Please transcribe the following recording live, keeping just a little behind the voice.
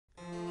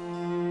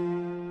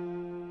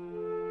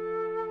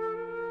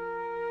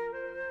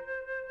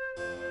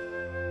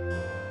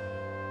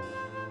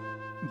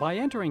By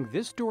entering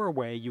this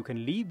doorway, you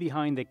can leave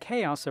behind the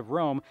chaos of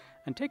Rome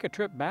and take a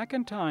trip back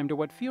in time to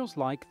what feels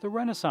like the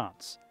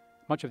Renaissance.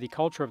 Much of the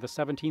culture of the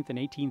 17th and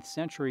 18th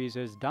centuries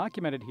is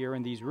documented here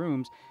in these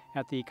rooms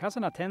at the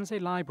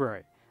Casanatense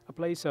Library, a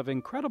place of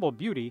incredible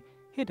beauty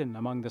hidden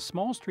among the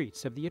small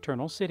streets of the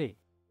Eternal City.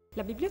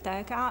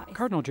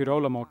 Cardinal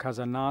Girolamo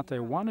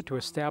Casanate wanted to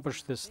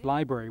establish this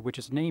library, which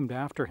is named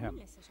after him.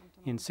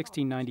 In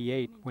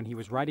 1698, when he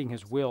was writing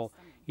his will,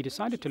 he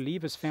decided to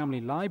leave his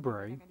family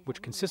library,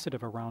 which consisted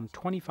of around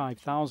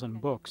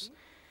 25,000 books,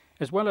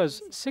 as well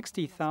as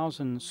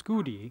 60,000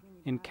 scudi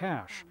in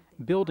cash,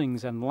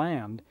 buildings and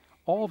land,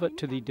 all of it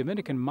to the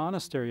Dominican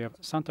monastery of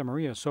Santa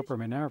Maria sopra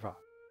Minerva.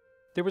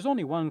 There was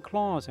only one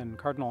clause in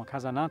Cardinal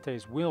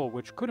Casanate's will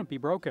which couldn't be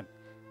broken.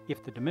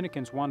 If the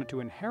Dominicans wanted to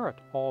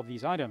inherit all of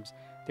these items,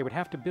 they would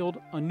have to build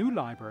a new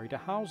library to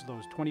house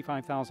those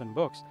 25,000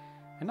 books,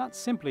 and not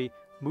simply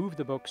move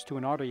the books to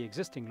an already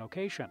existing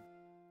location.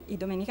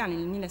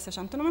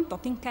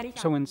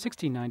 So in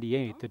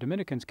 1698, the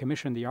Dominicans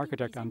commissioned the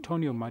architect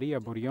Antonio Maria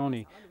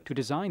Burioni to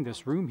design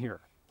this room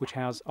here, which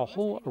has a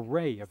whole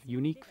array of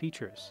unique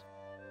features.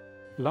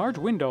 Large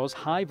windows,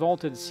 high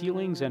vaulted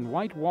ceilings, and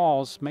white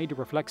walls made to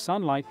reflect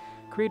sunlight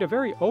create a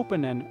very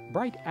open and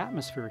bright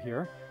atmosphere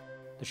here.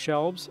 The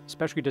shelves,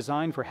 specially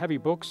designed for heavy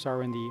books,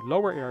 are in the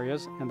lower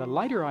areas, and the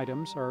lighter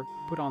items are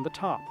put on the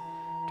top.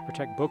 To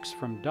protect books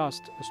from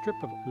dust, a strip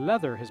of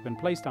leather has been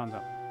placed on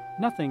them.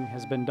 Nothing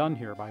has been done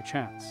here by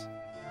chance.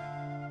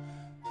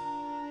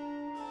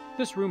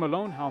 This room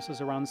alone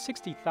houses around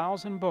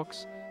 60,000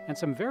 books and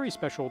some very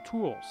special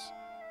tools.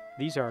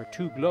 These are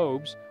two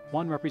globes.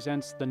 One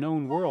represents the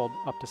known world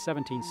up to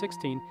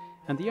 1716,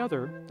 and the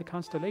other the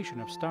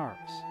constellation of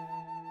stars.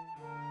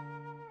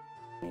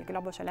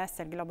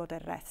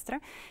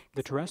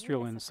 The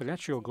terrestrial and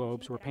celestial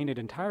globes were painted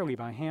entirely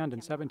by hand in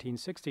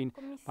 1716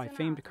 by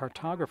famed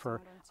cartographer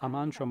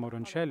Amancio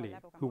Moroncelli,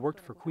 who worked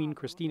for Queen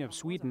Christina of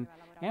Sweden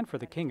and for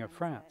the King of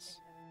France.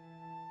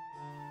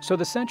 So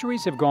the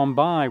centuries have gone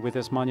by with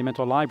this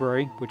monumental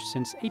library, which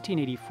since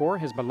 1884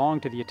 has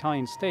belonged to the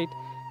Italian state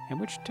and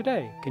which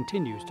today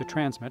continues to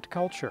transmit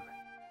culture.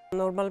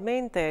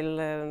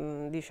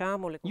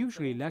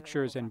 Usually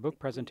lectures and book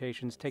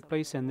presentations take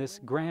place in this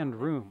grand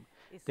room.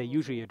 They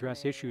usually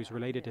address issues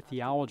related to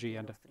theology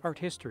and art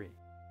history.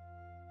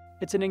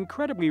 It's an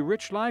incredibly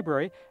rich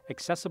library,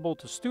 accessible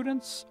to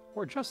students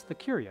or just the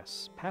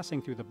curious,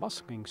 passing through the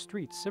bustling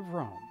streets of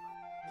Rome.